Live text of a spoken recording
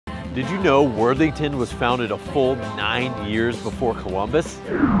Did you know Worthington was founded a full 9 years before Columbus?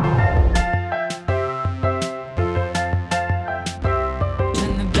 Turn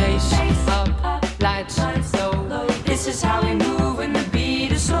the bass up, lights low. This is how we move when the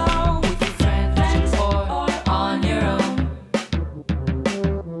beat is slow. With your friends or on your own.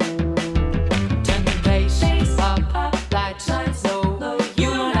 Turn the bass up, lights low. You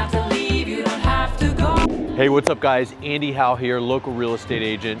don't have to leave, you don't have to go. Hey, what's up guys? Andy Howell here, local real estate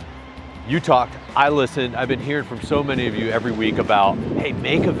agent. You talked, I listened. I've been hearing from so many of you every week about, hey,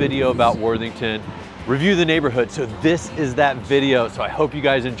 make a video about Worthington, review the neighborhood. So this is that video. So I hope you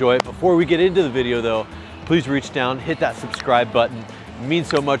guys enjoy it. Before we get into the video though, please reach down, hit that subscribe button. It means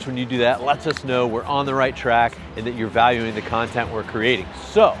so much when you do that. It lets us know we're on the right track and that you're valuing the content we're creating.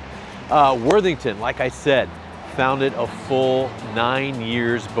 So Worthington, like I said, founded a full 9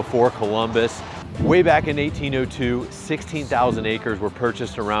 years before Columbus. Way back in 1802, 16,000 acres were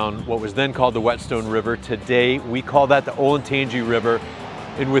purchased around what was then called the Whetstone River. Today, we call that the Olentangy River.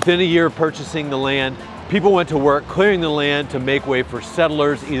 And within a year of purchasing the land, people went to work clearing the land to make way for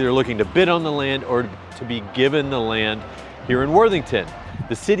settlers, either looking to bid on the land or to be given the land here in Worthington.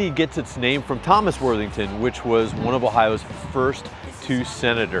 The city gets its name from Thomas Worthington, which was one of Ohio's first 2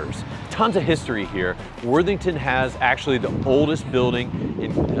 senators. Tons of history here. Worthington has actually the oldest building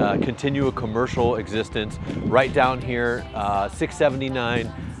in continual commercial existence. Right down here, 679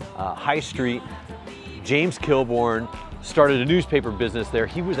 High Street. James Kilbourne started a newspaper business there.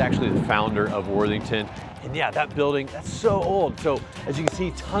 He was actually the founder of Worthington. And yeah, that building, that's so old. So as you can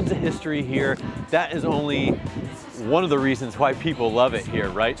see, tons of history here. That is only one of the reasons why people love it here,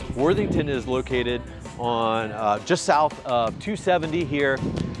 right? Worthington is located on just south of 270 here,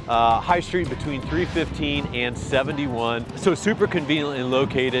 High Street between 315 and 71. So super conveniently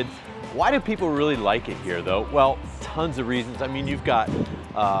located. Why do people really like it here though? Well, tons of reasons. I mean, you've got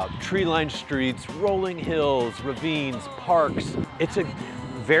tree-lined streets, rolling hills, ravines, parks. It's a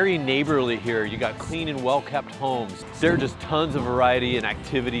very neighborly here. You got clean and well-kept homes. There are just tons of variety and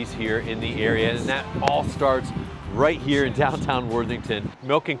activities here in the area, and that all starts right here in downtown Worthington.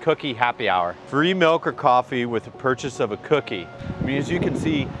 Milk and cookie happy hour. Free milk or coffee with the purchase of a cookie. I mean, as you can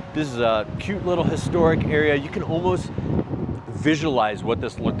see, this is a cute little historic area. You can almost visualize what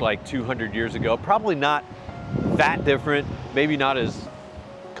this looked like 200 years ago. Probably not that different, maybe not as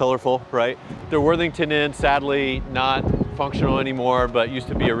colorful, right? The Worthington Inn, sadly not functional anymore, but used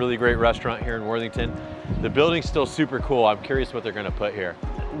to be a really great restaurant here in Worthington. The building's still super cool. I'm curious what they're gonna put here.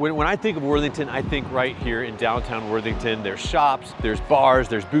 When I think of Worthington, I think right here in downtown Worthington. There's shops, there's bars,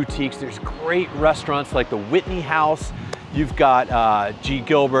 there's boutiques, there's great restaurants like the Whitney House. You've got G.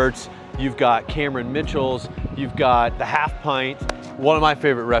 Gilbert's, you've got Cameron Mitchell's, you've got the Half Pint. One of my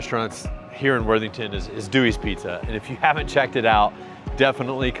favorite restaurants here in Worthington is Dewey's Pizza. And if you haven't checked it out,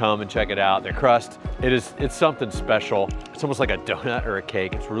 definitely come and check it out. Their crust, it's something special. It's almost like a donut or a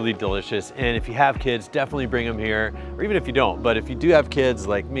cake. It's really delicious. And if you have kids, definitely bring them here, or even if you don't. But if you do have kids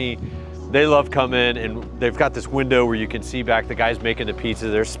like me, they love coming, and they've got this window where you can see back the guys making the pizza.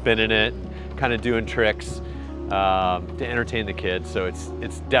 They're spinning it, kind of doing tricks to entertain the kids. So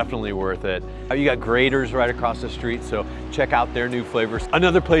it's definitely worth it. You got Graders right across the street, so check out their new flavors.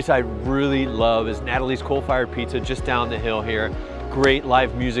 Another place I really love is Natalie's Coal-Fired Pizza, just down the hill here. Great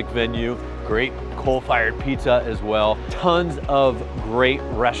live music venue, great coal-fired pizza as well. Tons of great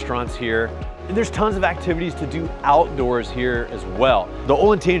restaurants here. And there's tons of activities to do outdoors here as well. The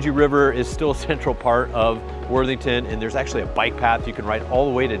Olentangy River is still a central part of Worthington, and there's actually a bike path you can ride all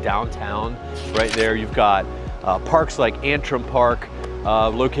the way to downtown. Right there, you've got parks like Antrim Park,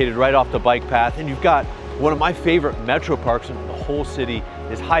 located right off the bike path. And you've got one of my favorite metro parks in the whole city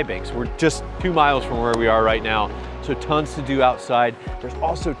is High Banks. We're just 2 miles from where we are right now. So tons to do outside. There's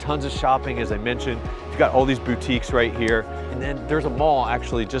also tons of shopping, as I mentioned. You've got all these boutiques right here. And then there's a mall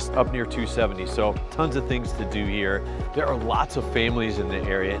actually just up near 270. So tons of things to do here. There are lots of families in the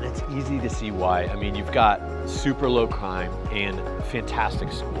area, and it's easy to see why. I mean, you've got super low crime and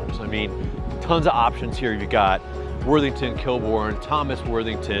fantastic schools. I mean, tons of options here. You've got Worthington Kilbourne, Thomas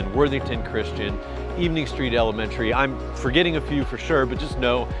Worthington, Worthington Christian, Evening Street Elementary. I'm forgetting a few for sure, but just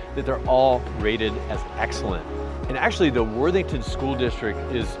know that they're all rated as excellent. And actually the Worthington School District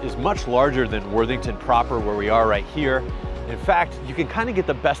is much larger than Worthington proper, where we are right here. In fact, you can kind of get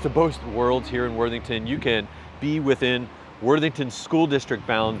the best of both worlds here in Worthington. You can be within Worthington School District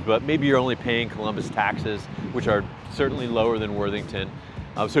bounds, but maybe you're only paying Columbus taxes, which are certainly lower than Worthington.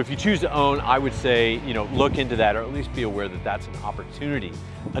 So if you choose to own, I would say, look into that, or at least be aware that that's an opportunity.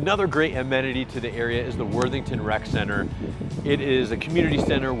 Another great amenity to the area is the Worthington Rec Center. It is a community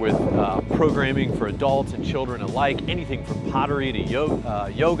center with programming for adults and children alike, anything from pottery to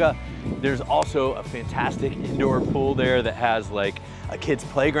yoga. There's also a fantastic indoor pool there that has like a kids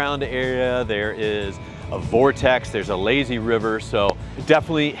playground area. There is a vortex, there's a lazy river, so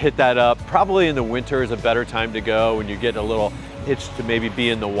definitely hit that up. Probably in the winter is a better time to go when you get a little itch to maybe be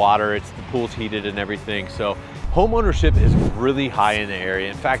in the water. The pool's heated and everything. So home ownership is really high in the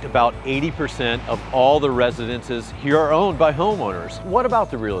area. In fact, about 80% of all the residences here are owned by homeowners. What about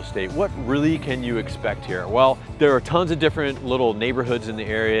the real estate? What really can you expect here? Well, there are tons of different little neighborhoods in the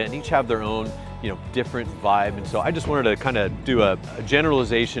area, and each have their own different vibe. And so I just wanted to kind of do a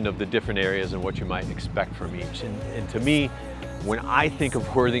generalization of the different areas and what you might expect from each. And to me, when I think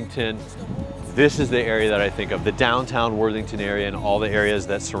of Worthington, this is the area that I think of, the downtown Worthington area and all the areas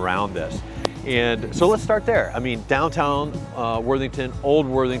that surround this. And so let's start there. I mean, downtown Worthington, old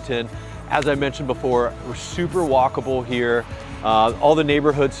Worthington, as I mentioned before, we're super walkable here. All the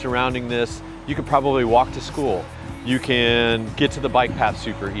neighborhoods surrounding this, you could probably walk to school. You can get to the bike path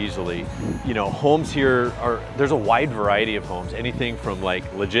super easily. Homes here there's a wide variety of homes, anything from like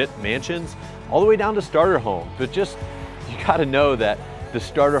legit mansions all the way down to starter homes. But just, you gotta know that the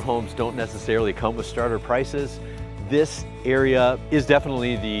starter homes don't necessarily come with starter prices. This area is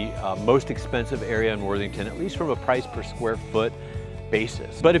definitely the most expensive area in Worthington, at least from a price per square foot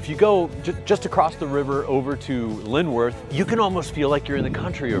basis. But if you go just across the river over to Linworth, you can almost feel like you're in the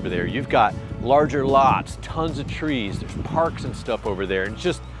country over there. You've got larger lots, tons of trees, there's parks and stuff over there, and it's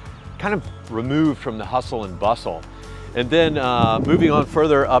just kind of removed from the hustle and bustle. And then moving on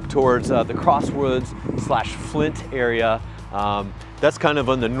further up towards the Crossroads/Flint area, that's kind of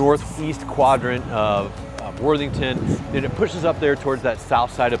on the northeast quadrant of Worthington, and it pushes up there towards that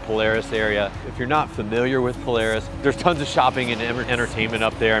south side of Polaris area. If you're not familiar with Polaris, there's tons of shopping and entertainment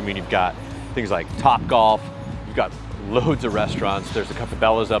up there. I mean, you've got things like Top Golf, you've got loads of restaurants, there's a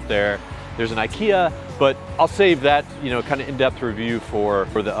Cabela's up there, there's an IKEA, but I'll save that, kind of in-depth review for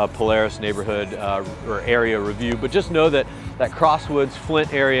the Polaris neighborhood or area review. But just know that that Crossroads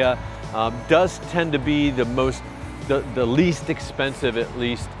Flint area does tend to be the least expensive, at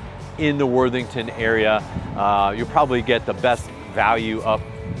least in the Worthington area. You'll probably get the best value up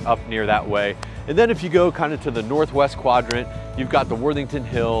near that way. And then if you go kind of to the northwest quadrant, you've got the Worthington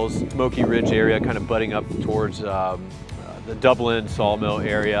Hills, Smoky Ridge area kind of butting up towards the Dublin Sawmill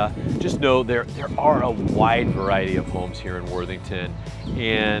area. Just know there are a wide variety of homes here in Worthington,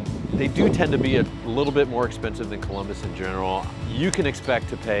 and they do tend to be a little bit more expensive than Columbus in general. You can expect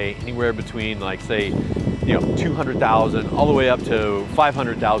to pay anywhere between, like, say, $200,000 all the way up to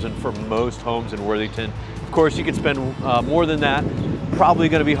 $500,000 for most homes in Worthington. Of course, you could spend more than that. Probably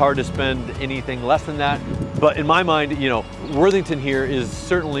going to be hard to spend anything less than that. But in my mind, Worthington here is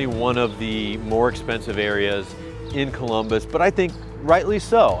certainly one of the more expensive areas in Columbus, but I think rightly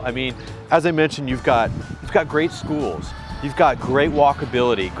so. I mean, as I mentioned, you've got great schools, you've got great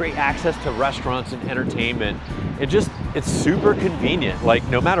walkability, great access to restaurants and entertainment. It's super convenient. Like,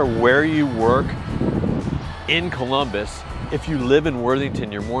 no matter where you work in Columbus, if you live in Worthington,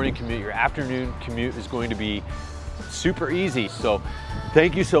 your morning commute, your afternoon commute is going to be super easy. So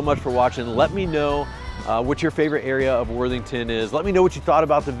thank you so much for watching. Let me know what your favorite area of Worthington is. Let me know what you thought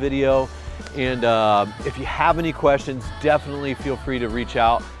about the video. And if you have any questions, definitely feel free to reach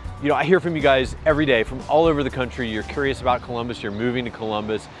out. I hear from you guys every day from all over the country. You're curious about Columbus, you're moving to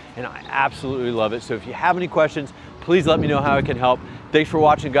Columbus, and I absolutely love it. So if you have any questions, please let me know how I can help. Thanks for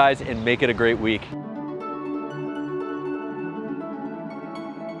watching, guys, and make it a great week.